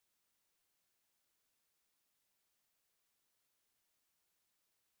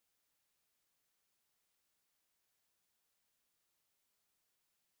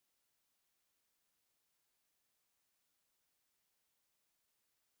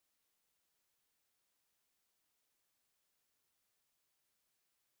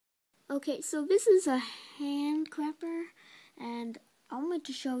Okay, so this is a hand clapper, and I'm going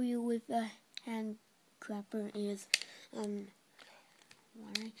to show you what the hand clapper is.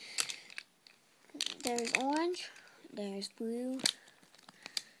 There's orange, there's blue.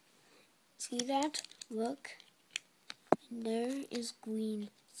 See that? Look. And there is green.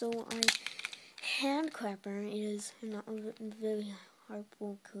 So hand clapper is not very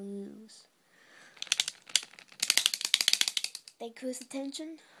helpful clues. They close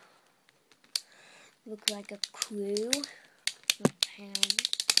attention. Look like a clue. Hand.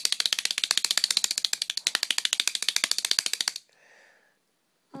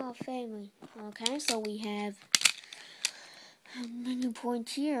 Oh, family. Okay, so we have a menu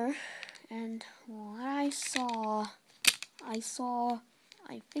point here, and what I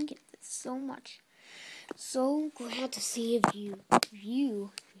think it's so much. So glad to see if you're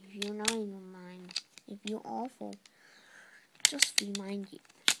not in your mind, if you're awful, just remind you.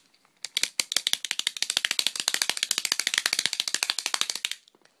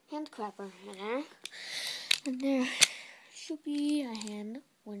 Hand clapper there, and there should be a hand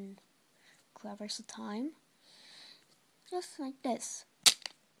when clappers the time, just like this.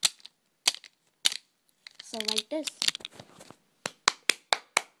 So like this.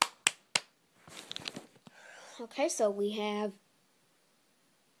 Okay, so we have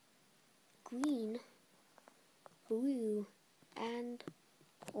green, blue, and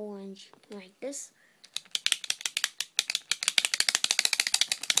orange like this.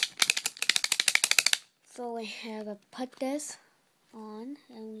 So I have put this on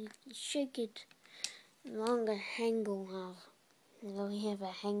and we shake it along a angle now. So we have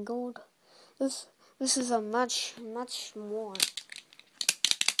a angled. This is a much more.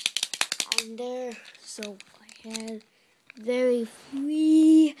 And there, so I had very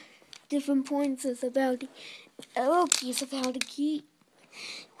 3 different points about the piece about the key.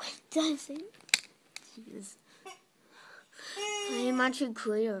 What does it? Jeez. I am actually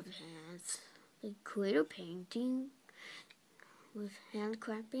clear of hands. Like clear painting with hand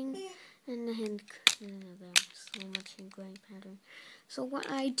clapping and the hand so much in gray pattern. So what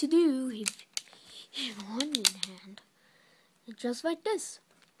I had to do is one in hand, just like this,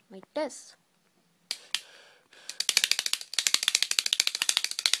 like this.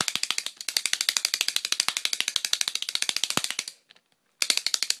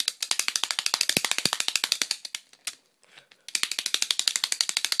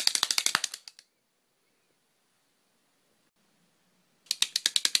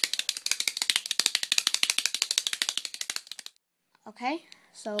 Okay,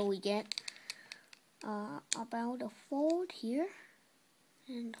 so we get about a fold here,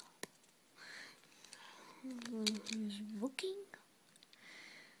 and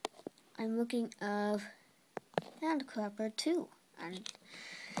I'm looking of hand clapper too, and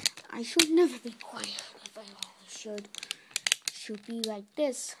I should never be quiet. If I should be like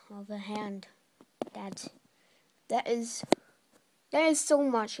this of a hand. That is so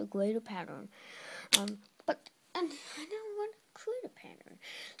much a greater pattern. But I don't want a greater pattern.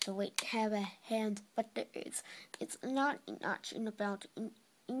 So we have a hand, but it's not much about an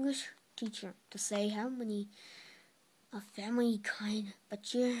English teacher to say how many a family kind,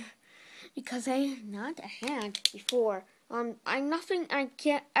 but because I'm not a hand before. I'm nothing. I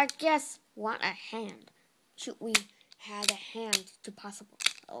guess what a hand. Should we have a hand to possible?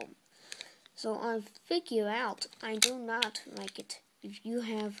 So I figure out I do not like it. If you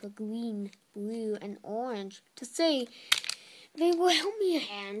have a green, blue, and orange to say, they will help me a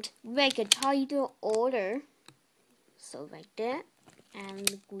hand make a title order. So like that,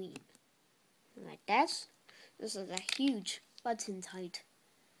 and green. Like that. This is a huge button height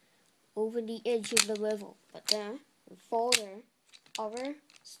over the edge of the level. But then, folder, other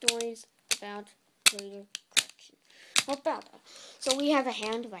stories about greater correction. What about that? So we have a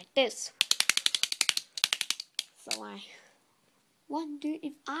hand like this. So I wonder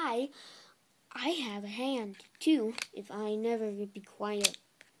if I have a hand too, if I never would be quiet.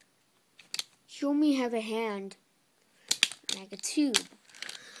 Show me have a hand like a tube.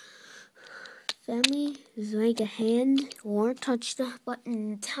 Family is like a hand, or touch the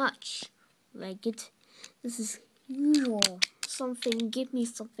button, touch like it. This is usual. Something, give me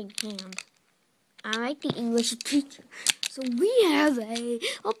something hand. I like the English teacher. So we have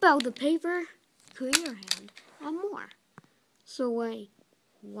about the paper, clear hand, and more. So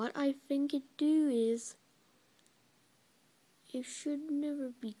what I think it do is, it should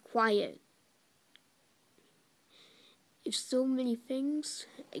never be quiet. If so many things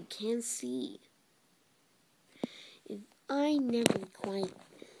I can't see. If I never be quiet,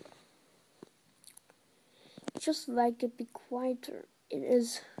 just like it be quieter. It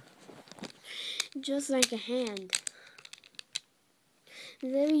is just like a hand.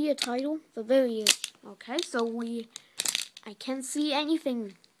 Is there your title? The very okay, so I can't see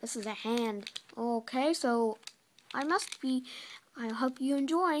anything. This is a hand. Okay, so I hope you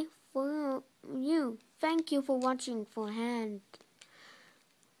enjoy. For you, thank you for watching for hand.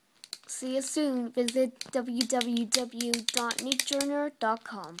 See you soon. Visit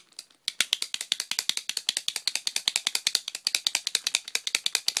www.naturenerd.com.